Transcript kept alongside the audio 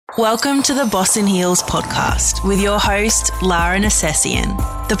Welcome to the Boss in Heels podcast with your host, Lara Nercessian,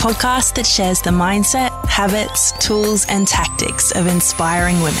 the podcast that shares the mindset, habits, tools, and tactics of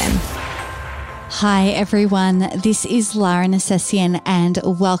inspiring women. Hi, everyone. This is Lara Nercessian, and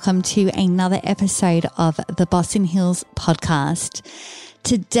welcome to another episode of the Boss in Heels podcast.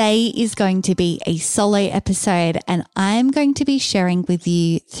 Today is going to be a solo episode, and I'm going to be sharing with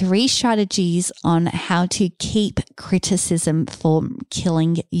you 3 strategies on how to keep criticism from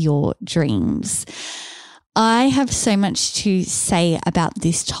killing your dreams. I have so much to say about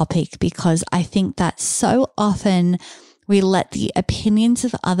this topic because I think that so often we let the opinions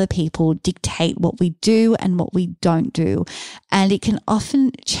of other people dictate what we do and what we don't do. And it can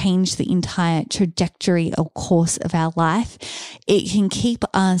often change the entire trajectory or course of our life. It can keep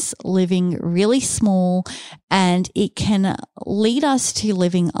us living really small, and it can lead us to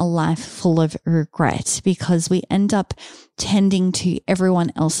living a life full of regret because we end up tending to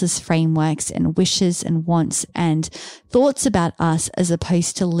everyone else's frameworks and wishes and wants and thoughts about us, as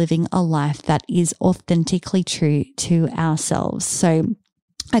opposed to living a life that is authentically true to ourselves. So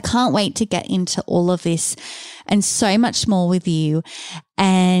I can't wait to get into all of this and so much more with you.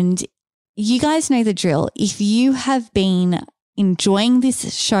 And you guys know the drill. If you have been enjoying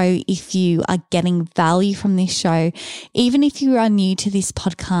this show, if you are getting value from this show, even if you are new to this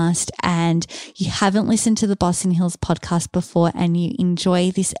podcast and you haven't listened to the Boss in Heels podcast before and you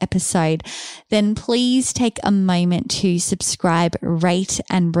enjoy this episode, then please take a moment to subscribe, rate,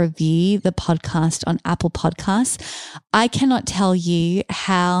 and review the podcast on Apple Podcasts. I cannot tell you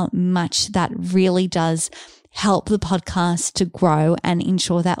how much that really does help the podcast to grow and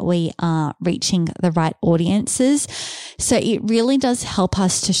ensure that we are reaching the right audiences. So it really does help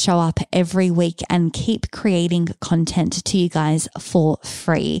us to show up every week and keep creating content to you guys for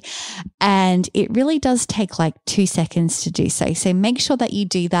free. And it really does take like 2 seconds to do so. So make sure that you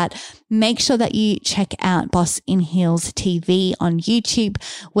do that. Make sure that you check out Boss in Heels TV on YouTube,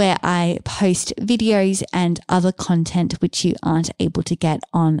 where I post videos and other content which you aren't able to get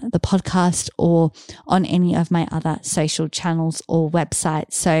on the podcast or on any of my other social channels or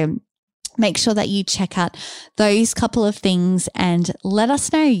websites. So make sure that you check out those couple of things and let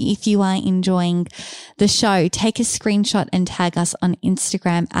us know if you are enjoying the show. Take a screenshot and tag us on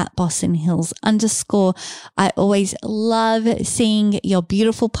Instagram at bossinheels_. I always love seeing your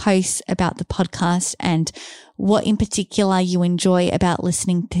beautiful posts about the podcast and what in particular you enjoy about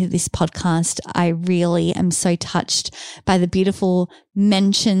listening to this podcast. I really am so touched by the beautiful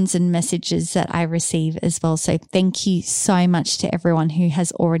mentions and messages that I receive as well. So thank you so much to everyone who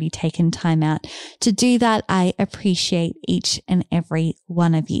has already taken time out to do that. I appreciate each and every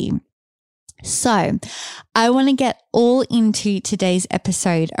one of you. So I want to get all into today's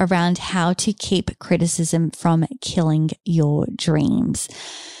episode around how to keep criticism from killing your dreams.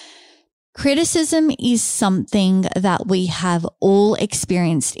 Criticism is something that we have all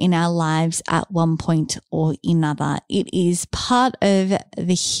experienced in our lives at one point or another. It is part of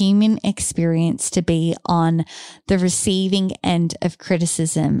the human experience to be on the receiving end of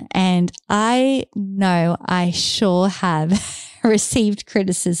criticism. And I know I sure have received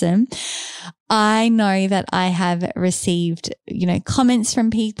criticism. I know that I have received, comments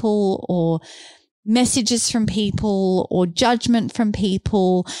from people or messages from people or judgment from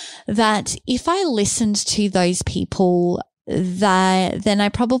people that if I listened to those people, then I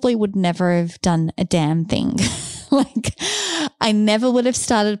probably would never have done a damn thing. Like, I never would have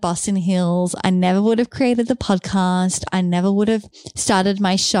started Boss in Heels. I never would have created the podcast. I never would have started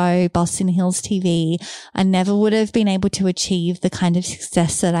my show, Boss in Heels TV. I never would have been able to achieve the kind of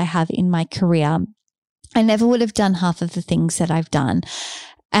success that I have in my career. I never would have done half of the things that I've done.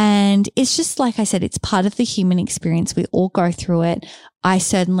 And it's just, like I said, it's part of the human experience. We all go through it. I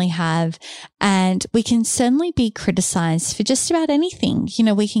certainly have. And we can certainly be criticized for just about anything.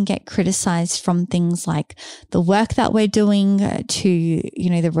 We can get criticized from things like the work that we're doing to,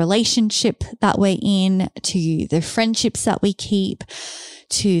 the relationship that we're in, to the friendships that we keep,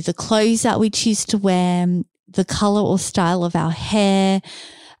 to the clothes that we choose to wear, the color or style of our hair,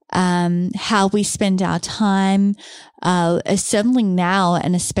 how we spend our time. Certainly now,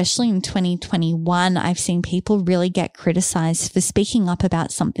 and especially in 2021, I've seen people really get criticized for speaking up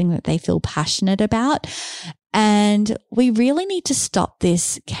about something that they feel passionate about. And we really need to stop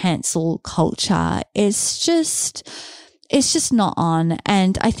this cancel culture. It's just not on.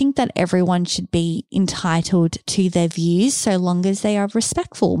 And I think that everyone should be entitled to their views so long as they are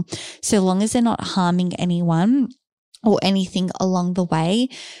respectful, so long as they're not harming anyone or anything along the way.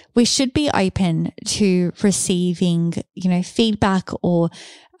 We should be open to receiving, feedback or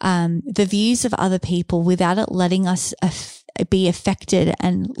the views of other people without it letting us be affected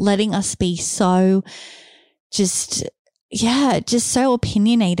and letting us be so just so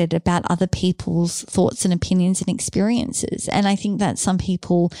opinionated about other people's thoughts and opinions and experiences. And I think that some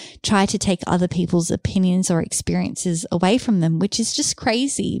people try to take other people's opinions or experiences away from them, which is just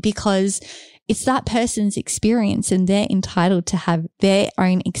crazy because it's that person's experience and they're entitled to have their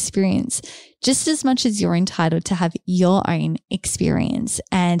own experience just as much as you're entitled to have your own experience.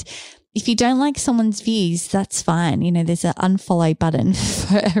 And if you don't like someone's views, that's fine. You know, there's an unfollow button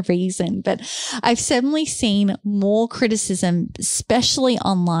for a reason. But I've certainly seen more criticism, especially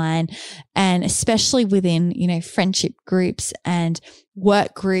online and especially within, you know, friendship groups and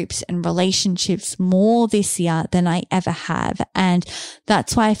work groups and relationships more this year than I ever have. And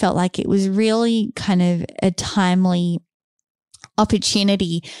that's why I felt like it was really kind of a timely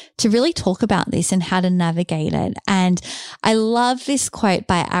opportunity to really talk about this and how to navigate it. And I love this quote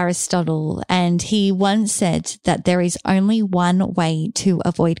by Aristotle, and he once said that there is only one way to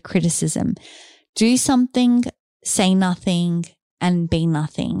avoid criticism: do something, say nothing, and be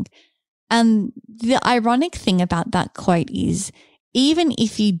nothing. And the ironic thing about that quote is, even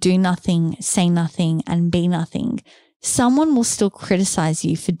if you do nothing, say nothing, and be nothing, someone will still criticize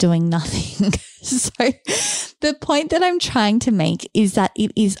you for doing nothing. So the point that I'm trying to make is that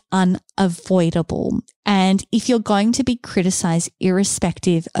it is unavoidable. And if you're going to be criticized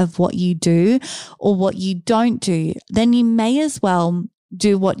irrespective of what you do or what you don't do, then you may as well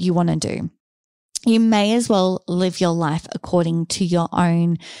do what you want to do. You may as well live your life according to your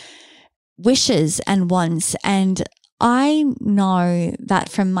own wishes and wants. And I know that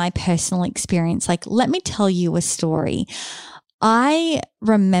from my personal experience. Like, let me tell you a story. I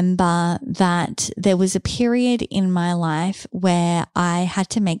remember that there was a period in my life where I had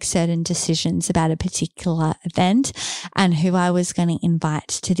to make certain decisions about a particular event and who I was going to invite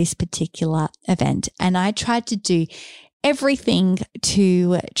to this particular event. And I tried to do everything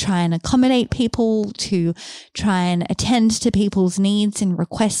to try and accommodate people, to try and attend to people's needs and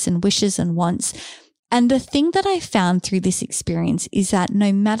requests and wishes and wants. And the thing that I found through this experience is that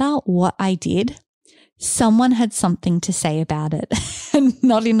no matter what I did, someone had something to say about it, and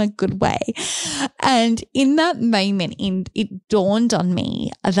not in a good way. And in that moment, it dawned on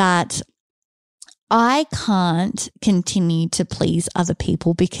me that I can't continue to please other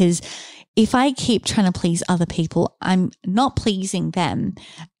people, because if I keep trying to please other people, I'm not pleasing them,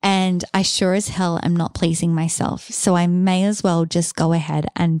 and I sure as hell am not pleasing myself. So I may as well just go ahead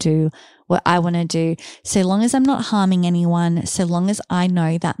and do what I want to do. So long as I'm not harming anyone, so long as I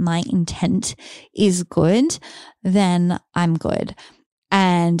know that my intent is good, then I'm good.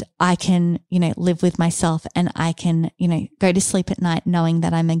 And I can, live with myself, and I can, go to sleep at night knowing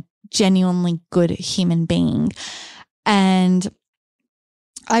that I'm a genuinely good human being. And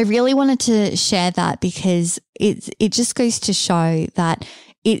I really wanted to share that because it just goes to show that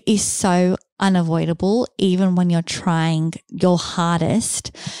it is so unavoidable, even when you're trying your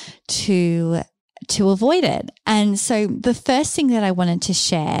hardest to avoid it. And so the first thing that I wanted to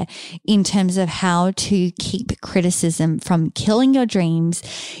share in terms of how to keep criticism from killing your dreams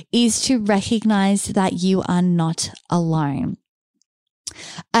is to recognize that you are not alone.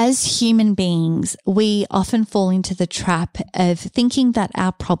 As human beings, we often fall into the trap of thinking that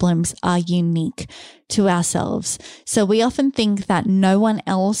our problems are unique to ourselves. So we often think that no one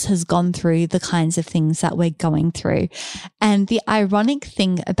else has gone through the kinds of things that we're going through. And the ironic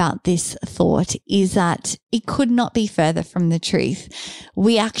thing about this thought is that it could not be further from the truth.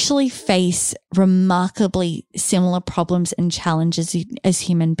 We actually face remarkably similar problems and challenges as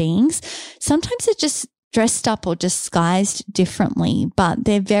human beings. Sometimes it's just dressed up or disguised differently, but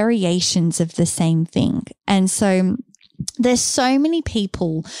they're variations of the same thing. And so there's so many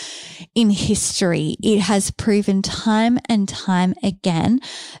people in history, it has proven time and time again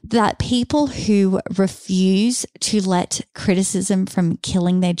that people who refuse to let criticism from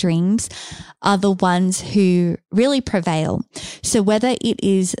killing their dreams are the ones who really prevail. So whether it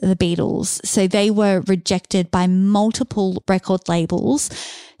is the Beatles, so they were rejected by multiple record labels.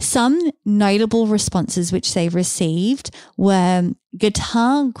 Some notable responses which they received were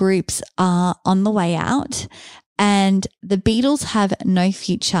guitar groups are on the way out, and the Beatles have no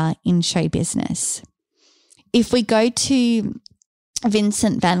future in show business. If we go to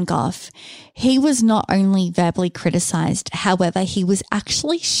Vincent van Gogh, he was not only verbally criticized, however, he was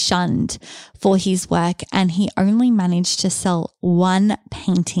actually shunned for his work, and he only managed to sell one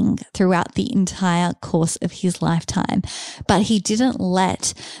painting throughout the entire course of his lifetime. But he didn't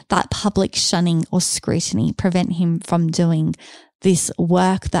let that public shunning or scrutiny prevent him from doing this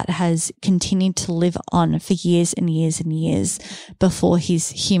work that has continued to live on for years and years and years before his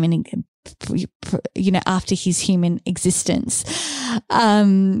human after his human existence.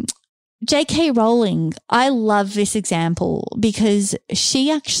 J.K. Rowling, I love this example because she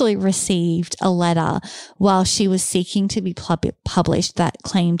actually received a letter while she was seeking to be published that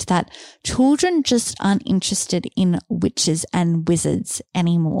claimed that children just aren't interested in witches and wizards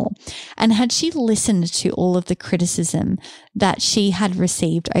anymore. And had she listened to all of the criticism that she had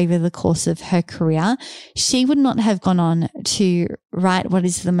received over the course of her career, she would not have gone on to write what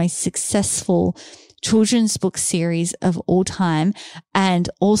is the most successful children's book series of all time, and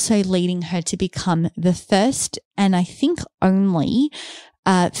also leading her to become the first and I think only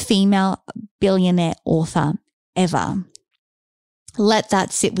female billionaire author ever. Let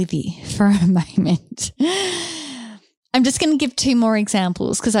that sit with you for a moment. I'm just going to give 2 more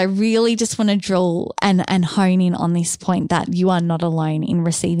examples because I really just want to drill and hone in on this point that you are not alone in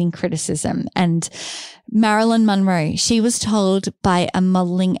receiving criticism. And Marilyn Monroe, she was told by a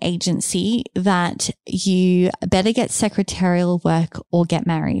modeling agency that you better get secretarial work or get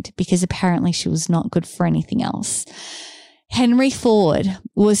married because apparently she was not good for anything else. Henry Ford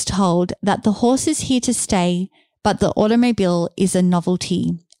was told that the horse is here to stay, but the automobile is a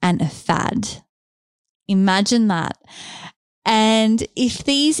novelty and a fad. Imagine that. And if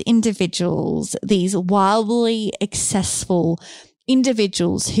these individuals, these wildly successful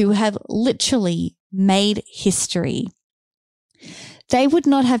individuals who have literally made history, they would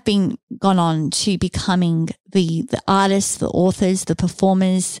not have gone on to becoming the artists, the authors, the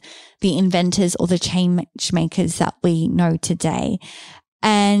performers, the inventors, or the change makers that we know today.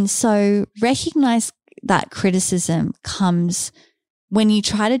 And so recognize that criticism comes when you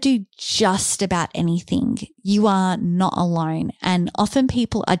try to do just about anything. You are not alone. And often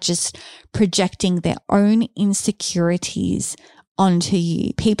people are just projecting their own insecurities onto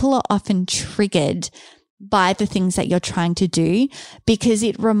you. People are often triggered by the things that you're trying to do because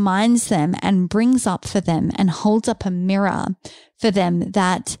it reminds them and brings up for them and holds up a mirror for them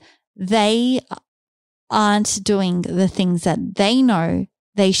that they aren't doing the things that they know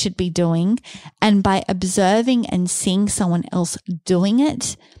they should be doing. And by observing and seeing someone else doing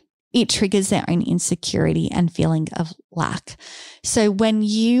it, it triggers their own insecurity and feeling of lack. So when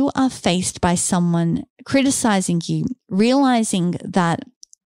you are faced by someone criticizing you, realizing that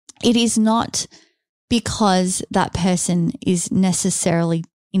it is not because that person is necessarily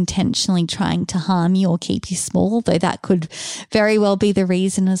intentionally trying to harm you or keep you small, though that could very well be the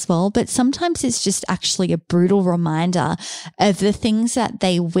reason as well. But sometimes it's just actually a brutal reminder of the things that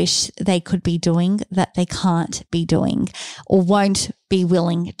they wish they could be doing that they can't be doing or won't be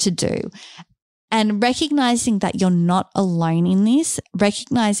willing to do. And recognizing that you're not alone in this,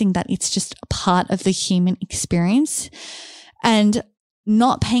 recognizing that it's just a part of the human experience, and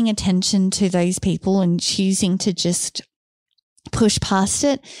not paying attention to those people and choosing to just push past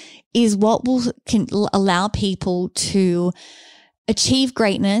it is what can allow people to achieve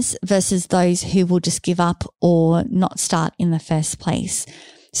greatness versus those who will just give up or not start in the first place.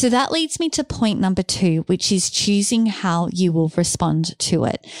 So that leads me to point number 2, which is choosing how you will respond to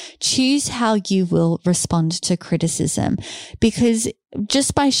it. Choose how you will respond to criticism, because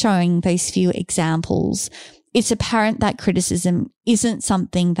just by showing those few examples, it's apparent that criticism isn't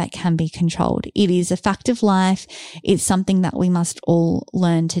something that can be controlled. It is a fact of life. It's something that we must all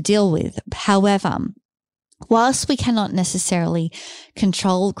learn to deal with. However, whilst we cannot necessarily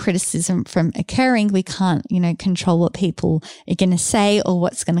control criticism from occurring, we can't, control what people are going to say or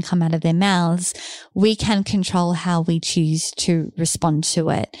what's going to come out of their mouths. We can control how we choose to respond to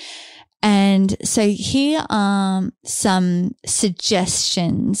it. And so here are some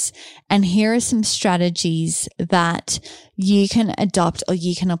suggestions, and here are some strategies that you can adopt or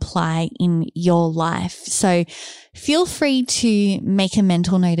you can apply in your life. So feel free to make a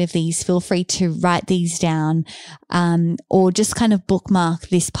mental note of these. Feel free to write these down, or just kind of bookmark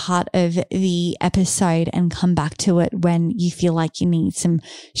this part of the episode and come back to it when you feel like you need some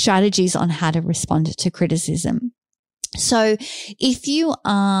strategies on how to respond to criticism. So if you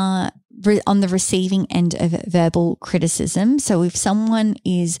are on the receiving end of verbal criticism, so if someone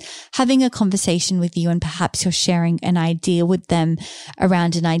is having a conversation with you and perhaps you're sharing an idea with them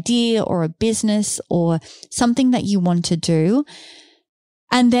around an idea or a business or something that you want to do,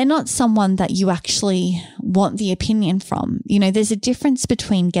 and they're not someone that you actually want the opinion from, there's a difference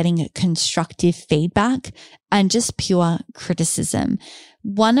between getting constructive feedback and just pure criticism.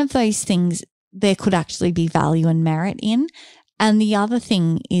 One of those things there could actually be value and merit in. And the other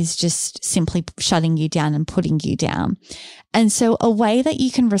thing is just simply shutting you down and putting you down. And so a way that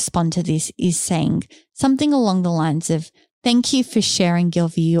you can respond to this is saying something along the lines of, thank you for sharing your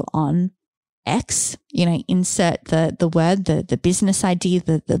view on, X, insert the word, the business idea,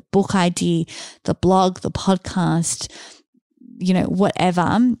 the book idea, the blog, the podcast,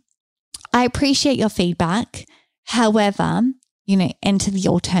 whatever. I appreciate your feedback. However, enter the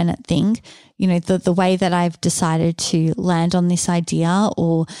alternate thing, the way that I've decided to land on this idea,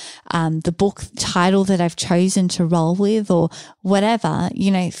 or the book title that I've chosen to roll with, or whatever,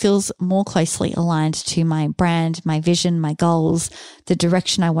 feels more closely aligned to my brand, my vision, my goals, the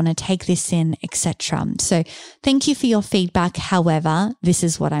direction I want to take this in, etc. So thank you for your feedback. However, this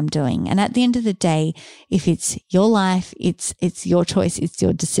is what I'm doing. And at the end of the day, if it's your life, it's your choice, it's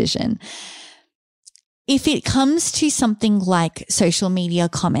your decision. If it comes to something like social media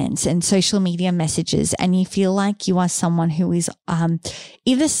comments and social media messages, and you feel like you are someone who is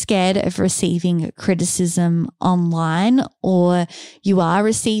either scared of receiving criticism online, or you are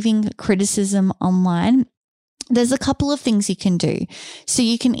receiving criticism online, there's a couple of things you can do. So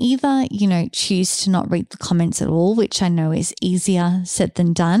you can either, choose to not read the comments at all, which I know is easier said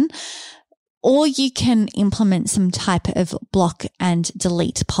than done, or you can implement some type of block and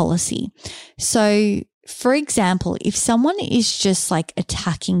delete policy. So for example, if someone is just like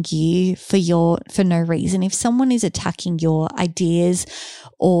attacking you for no reason, if someone is attacking your ideas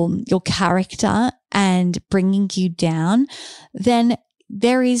or your character and bringing you down, then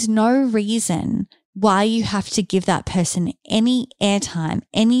there is no reason why you have to give that person any airtime,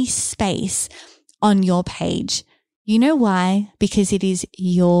 any space on your page. You know why? Because it is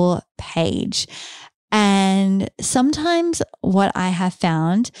your page. And sometimes what I have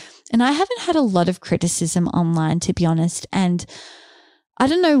found, and I haven't had a lot of criticism online, to be honest, and I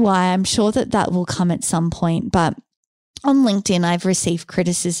don't know why. I'm sure that will come at some point, but on LinkedIn, I've received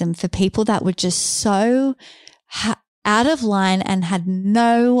criticism for people that were just so out of line and had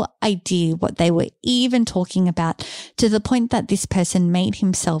no idea what they were even talking about, to the point that this person made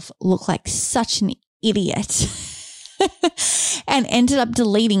himself look like such an idiot. And ended up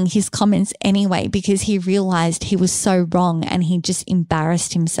deleting his comments anyway, because he realized he was so wrong and he just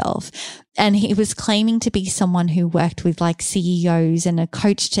embarrassed himself. And he was claiming to be someone who worked with like CEOs and a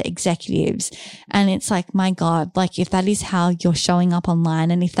coach to executives. And it's like, my God, like if that is how you're showing up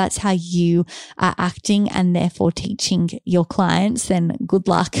online, and if that's how you are acting and therefore teaching your clients, then good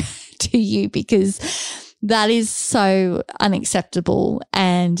luck to you, because that is so unacceptable.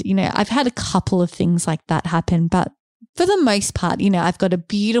 And, I've had a couple of things like that happen, but for the most part, I've got a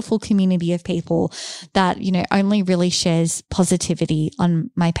beautiful community of people that, only really shares positivity on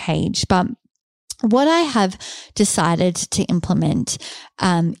my page. But what I have decided to implement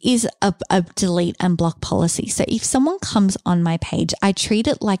is a delete and block policy. So if someone comes on my page, I treat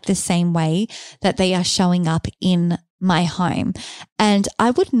it like the same way that they are showing up in my home. And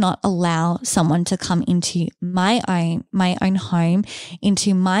I would not allow someone to come into my own home,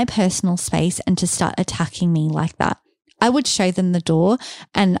 into my personal space, and to start attacking me like that. I would show them the door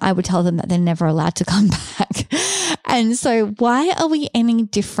and I would tell them that they're never allowed to come back. And so why are we any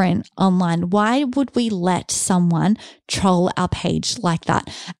different online? Why would we let someone troll our page like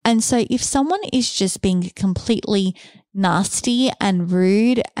that? And so if someone is just being completely nasty and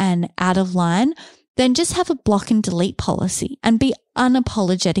rude and out of line, then just have a block and delete policy and be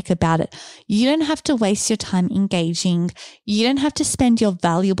unapologetic about it. You don't have to waste your time engaging. You don't have to spend your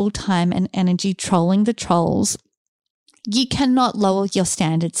valuable time and energy trolling the trolls. You cannot lower your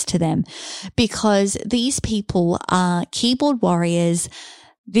standards to them, because these people are keyboard warriors.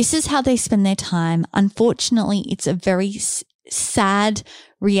 This is how they spend their time. Unfortunately, it's a very sad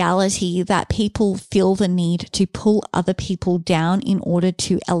reality that people feel the need to pull other people down in order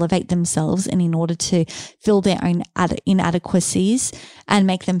to elevate themselves and in order to fill their own inadequacies and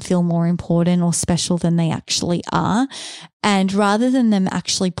make them feel more important or special than they actually are. And rather than them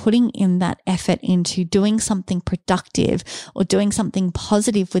actually putting in that effort into doing something productive or doing something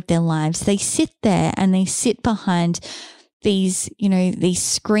positive with their lives, they sit there and they sit behind these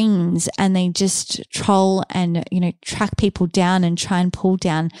screens and they just troll and, track people down and try and pull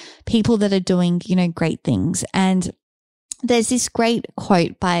down people that are doing, great things. And there's this great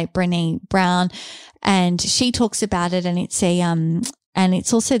quote by Brené Brown, and she talks about it, and it's and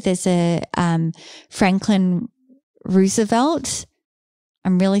it's also, there's a Franklin Roosevelt.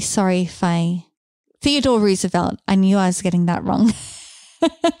 I'm really sorry if Theodore Roosevelt. I knew I was getting that wrong.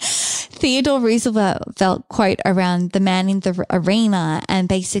 Theodore Roosevelt quote around the man in the arena, and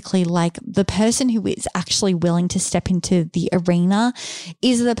basically like the person who is actually willing to step into the arena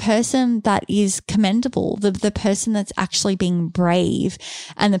is the person that is commendable, the person that's actually being brave,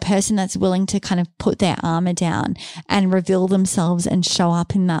 and the person that's willing to kind of put their armor down and reveal themselves and show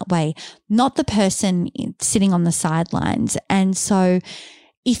up in that way, not the person sitting on the sidelines. And so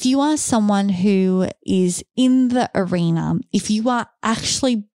if you are someone who is in the arena, if you are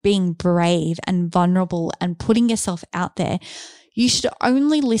actually being brave and vulnerable and putting yourself out there, you should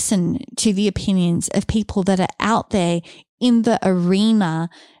only listen to the opinions of people that are out there in the arena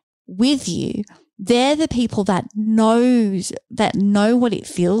with you. They're the people that know what it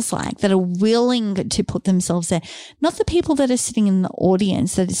feels like, that are willing to put themselves there, not the people that are sitting in the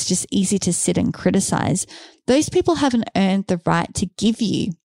audience that it's just easy to sit and criticize. Those people haven't earned the right to give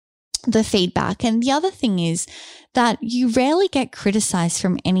you the feedback. And the other thing is that you rarely get criticized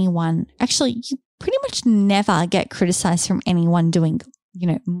from anyone. Actually, you pretty much never get criticized from anyone doing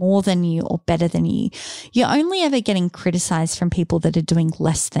more than you or better than you. You're only ever getting criticized from people that are doing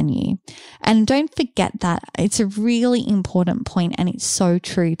less than you. And don't forget that. It's a really important point, and it's so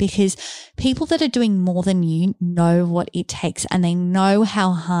true, because people that are doing more than you know what it takes, and they know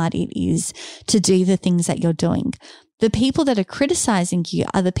how hard it is to do the things that you're doing. The people that are criticizing you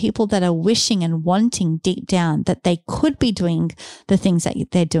are the people that are wishing and wanting deep down that they could be doing the things that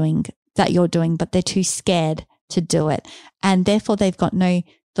you're doing, but they're too scared to do it. And therefore they've got no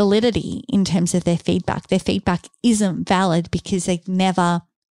validity in terms of their feedback. Their feedback isn't valid because they've never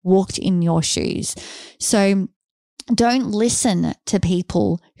walked in your shoes. So don't listen to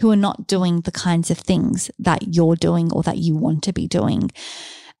people who are not doing the kinds of things that you're doing or that you want to be doing.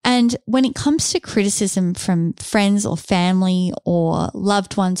 And when it comes to criticism from friends or family or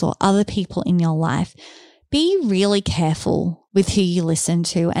loved ones or other people in your life, be really careful with who you listen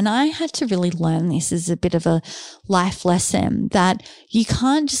to. And I had to really learn this as a bit of a life lesson, that you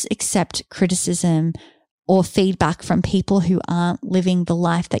can't just accept criticism or feedback from people who aren't living the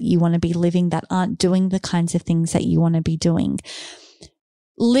life that you want to be living, that aren't doing the kinds of things that you want to be doing.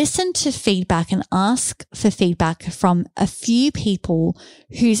 Listen to feedback and ask for feedback from a few people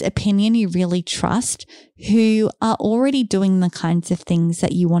whose opinion you really trust, who are already doing the kinds of things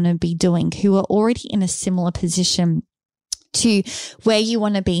that you want to be doing, who are already in a similar position to where you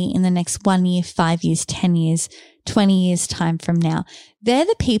want to be in the next 1 year, 5 years, 10 years, 20 years time from now. They're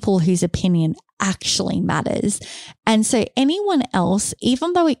the people whose opinion actually matters. And so anyone else,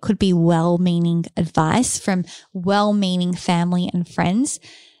 even though it could be well-meaning advice from well-meaning family and friends,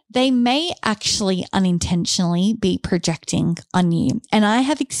 they may actually unintentionally be projecting on you. And I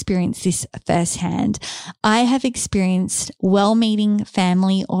have experienced this firsthand. I have experienced well-meaning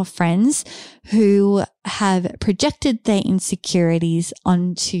family or friends who have projected their insecurities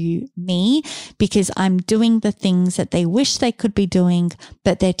onto me because I'm doing the things that they wish they could be doing,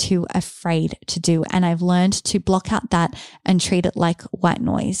 but they're too afraid to do. And I've learned to block out that and treat it like white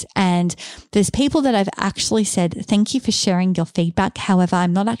noise. And there's people that I've actually said, thank you for sharing your feedback. However,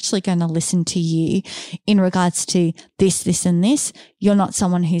 I'm not actually going to listen to you in regards to this, this, and this. You're not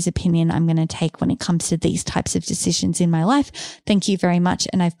someone whose opinion I'm going to take when it comes to these types of decisions in my life. Thank you very much.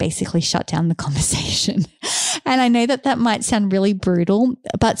 And I've basically shut down the conversation. And I know that might sound really brutal,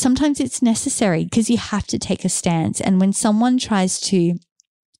 but sometimes it's necessary because you have to take a stance. And when someone tries to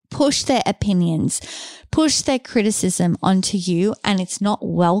push their opinions, push their criticism onto you, and it's not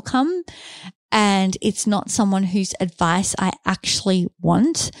welcome, and it's not someone whose advice I actually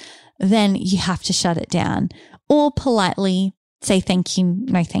want, then you have to shut it down or politely say thank you,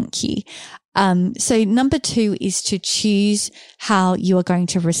 no thank you. So number 2 is to choose how you are going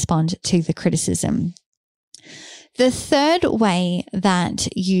to respond to the criticism. The third way that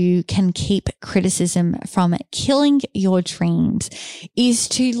you can keep criticism from killing your dreams is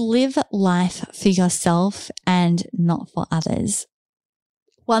to live life for yourself and not for others.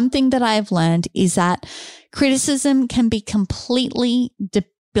 One thing that I've learned is that criticism can be completely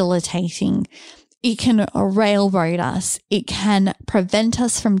debilitating. It can railroad us. It can prevent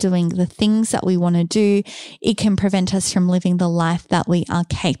us from doing the things that we want to do. It can prevent us from living the life that we are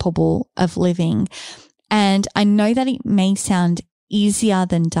capable of living. And I know that it may sound easier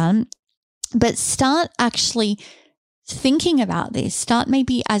than done, but start actually thinking about this. Start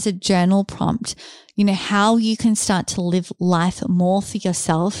maybe as a journal prompt, how you can start to live life more for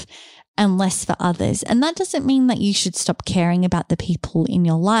yourself and less for others. And that doesn't mean that you should stop caring about the people in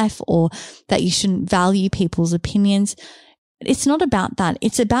your life or that you shouldn't value people's opinions. It's not about that.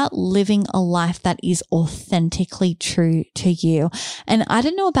 It's about living a life that is authentically true to you. And I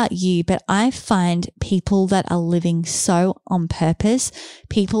don't know about you, but I find people that are living so on purpose,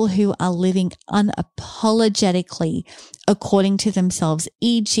 people who are living unapologetically according to themselves,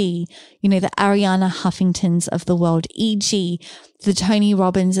 e.g., the Ariana Huffingtons of the world, e.g., the Tony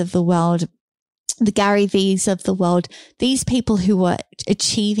Robbins of the world, the Gary V's of the world, these people who are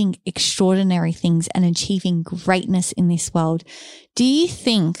achieving extraordinary things and achieving greatness in this world, do you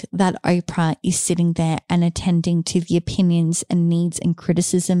think that Oprah is sitting there and attending to the opinions and needs and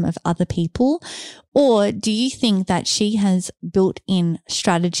criticism of other people? Or do you think that she has built in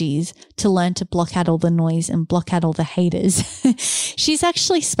strategies to learn to block out all the noise and block out all the haters? She's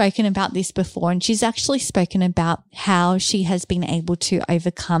actually spoken about this before, and she's actually spoken about how she has been able to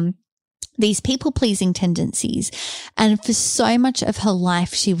overcome these people-pleasing tendencies. And for so much of her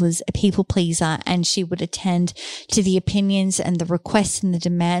life, she was a people pleaser, and she would attend to the opinions and the requests and the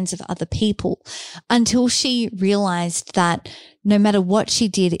demands of other people until she realized that no matter what she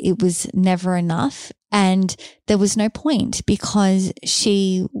did, it was never enough. And there was no point, because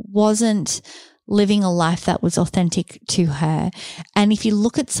she wasn't living a life that was authentic to her. And if you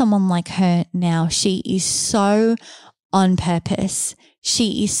look at someone like her now, she is so on purpose.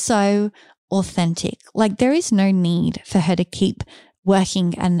 She is so authentic. Like, there is no need for her to keep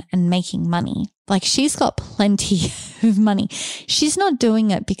working and making money. Like, she's got plenty of money. She's not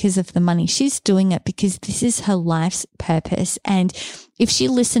doing it because of the money. She's doing it because this is her life's purpose. And if she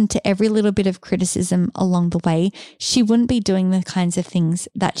listened to every little bit of criticism along the way, she wouldn't be doing the kinds of things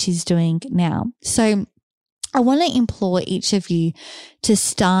that she's doing now. So I want to implore each of you to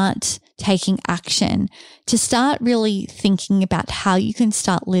start taking action, to start really thinking about how you can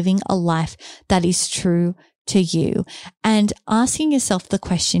start living a life that is true to you, and asking yourself the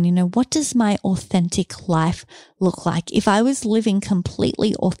question, what does my authentic life look like? If I was living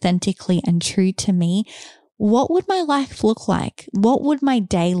completely authentically and true to me, what would my life look like? What would my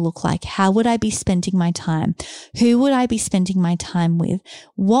day look like? How would I be spending my time? Who would I be spending my time with?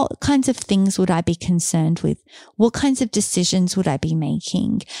 What kinds of things would I be concerned with? What kinds of decisions would I be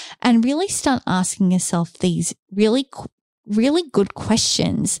making? And really start asking yourself these really, really good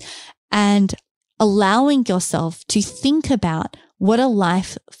questions, and allowing yourself to think about what a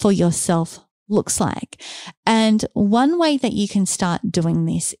life for yourself looks like. And one way that you can start doing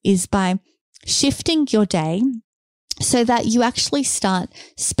this is by shifting your day so that you actually start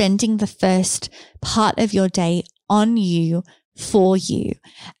spending the first part of your day on you, for you.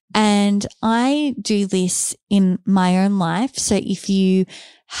 And I do this in my own life. So if you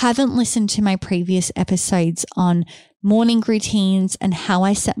haven't listened to my previous episodes on morning routines and how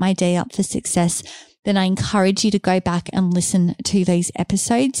I set my day up for success, then I encourage you to go back and listen to those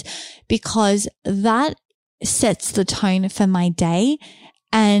episodes, because that sets the tone for my day.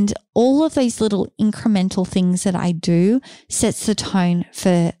 And all of those little incremental things that I do sets the tone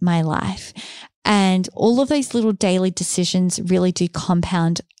for my life. And all of those little daily decisions really do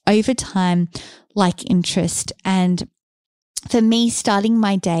compound over time like interest. And for me, starting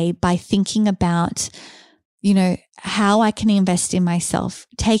my day by thinking about, how I can invest in myself,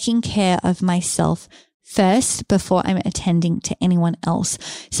 taking care of myself first before I'm attending to anyone else.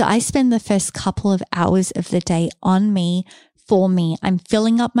 So I spend the first couple of hours of the day on me, for me. I'm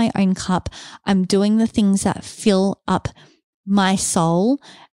filling up my own cup. I'm doing the things that fill up my soul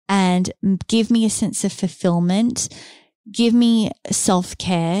and give me a sense of fulfillment, give me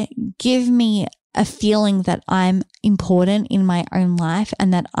self-care, give me a feeling that I'm important in my own life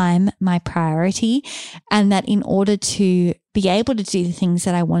and that I'm my priority, and that in order to be able to do the things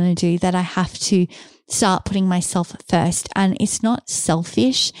that I want to do, that I have to start putting myself first. And it's not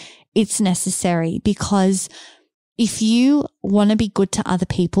selfish, it's necessary, because if you want to be good to other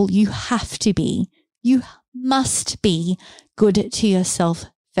people, you must be good to yourself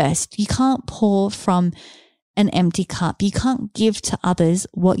first. You can't pour from an empty cup. You can't give to others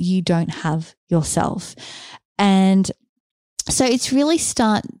what you don't have yourself. And so it's really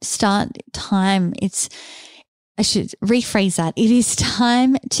start time. I should rephrase that. It is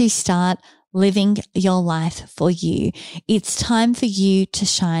time to start living your life for you. It's time for you to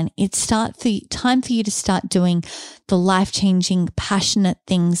shine. It's time for you to start doing the life-changing, passionate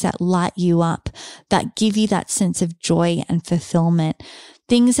things that light you up, that give you that sense of joy and fulfillment.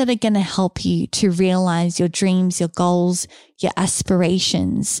 Things that are going to help you to realize your dreams, your goals, your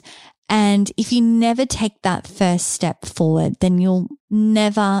aspirations. And if you never take that first step forward, then you'll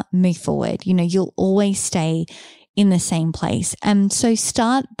never move forward. You'll always stay in the same place. And so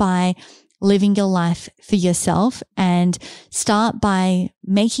start by living your life for yourself, and start by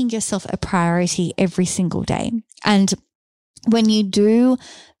making yourself a priority every single day. And when you do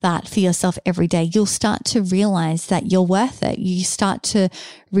that for yourself every day, you'll start to realize that you're worth it. You start to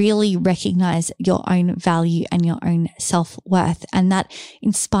really recognize your own value and your own self-worth. And that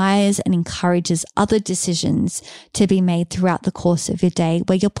inspires and encourages other decisions to be made throughout the course of your day,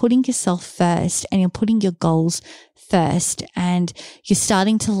 where you're putting yourself first and you're putting your goals first, and you're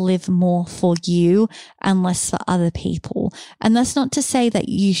starting to live more for you and less for other people. And that's not to say that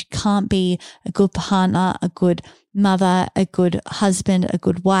you can't be a good partner, a good mother, a good husband, a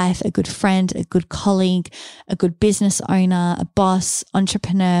good wife, a good friend, a good colleague, a good business owner, a boss,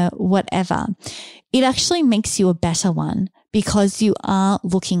 entrepreneur, whatever. It actually makes you a better one because you are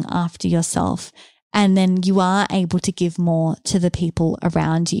looking after yourself. And then you are able to give more to the people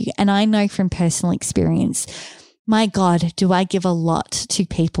around you. And I know from personal experience, my God, do I give a lot to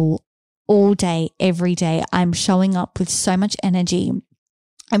people all day, every day. I'm showing up with so much energy.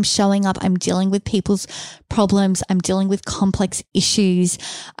 I'm showing up, I'm dealing with people's problems, I'm dealing with complex issues,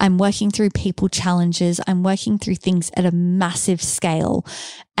 I'm working through people challenges, I'm working through things at a massive scale.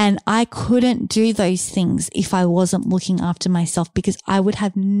 And I couldn't do those things if I wasn't looking after myself, because I would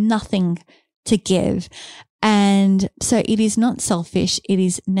have nothing to give. And so it is not selfish. It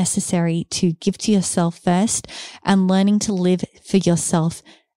is necessary to give to yourself first and learning to live for yourself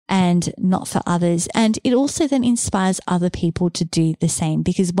and not for others. And it also then inspires other people to do the same,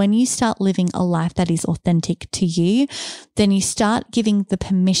 because when you start living a life that is authentic to you, then you start giving the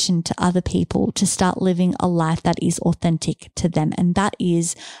permission to other people to start living a life that is authentic to them. And that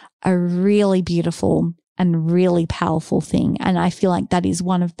is a really beautiful and really powerful thing. And I feel like that is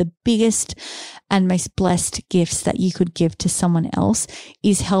one of the biggest and most blessed gifts that you could give to someone else,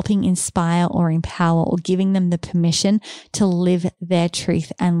 is helping inspire or empower or giving them the permission to live their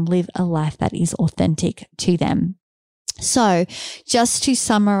truth and live a life that is authentic to them. So just to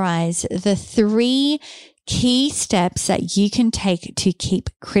summarize, the 3 key steps that you can take to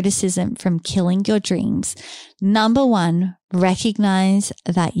keep criticism from killing your dreams. Number 1, recognize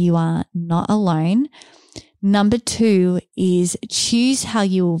that you are not alone. Number 2 is choose how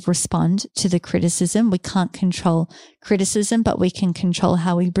you will respond to the criticism. We can't control criticism, but we can control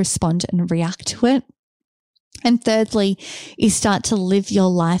how we respond and react to it. And thirdly is start to live your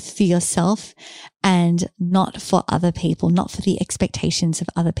life for yourself and not for other people, not for the expectations of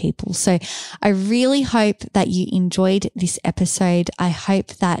other people. So I really hope that you enjoyed this episode. I hope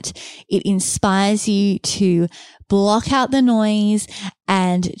that it inspires you to block out the noise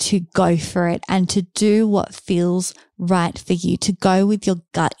and to go for it and to do what feels right for you, to go with your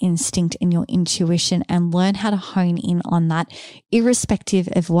gut instinct and your intuition and learn how to hone in on that, irrespective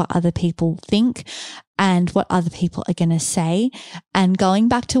of what other people think and what other people are going to say. And going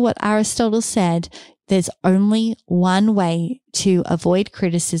back to what Aristotle said, there's only one way to avoid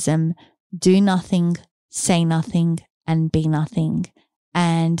criticism: do nothing, say nothing, and be nothing.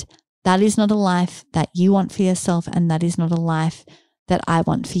 And that is not a life that you want for yourself, and that is not a life that I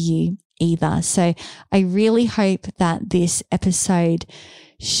want for you either. So I really hope that this episode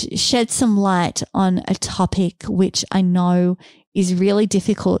sheds some light on a topic which I know is really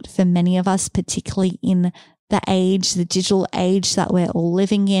difficult for many of us, particularly in the digital age that we're all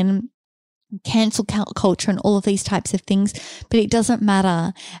living in, cancel culture and all of these types of things, but it doesn't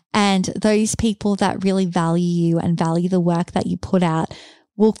matter. And those people that really value you and value the work that you put out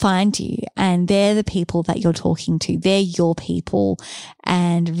will find you, and they're the people that you're talking to. They're your people,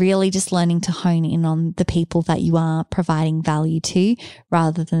 and really just learning to hone in on the people that you are providing value to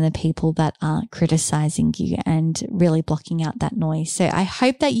rather than the people that are criticizing you, and really blocking out that noise. So I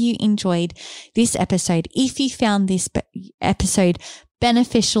hope that you enjoyed this episode. If you found this episode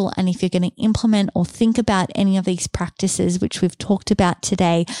beneficial, and if you're going to implement or think about any of these practices which we've talked about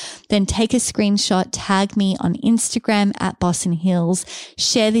today, then take a screenshot, tag me on Instagram at Boss in Heels,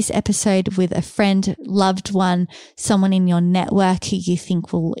 share this episode with a friend, loved one, someone in your network who you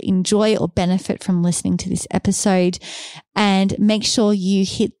think will enjoy or benefit from listening to this episode. And make sure you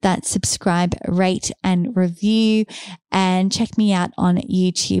hit that subscribe, rate and review, and check me out on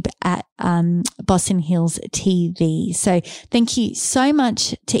YouTube at Boss in Heels TV. So thank you so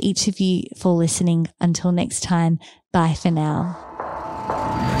much to each of you for listening. Until next time, bye for now.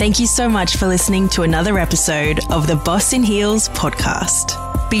 Thank you so much for listening to another episode of the Boss in Heels podcast.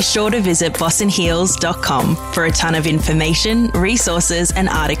 Be sure to visit bossinheels.com for a ton of information, resources, and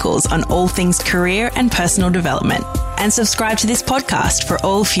articles on all things career and personal development. And subscribe to this podcast for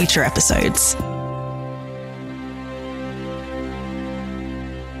all future episodes.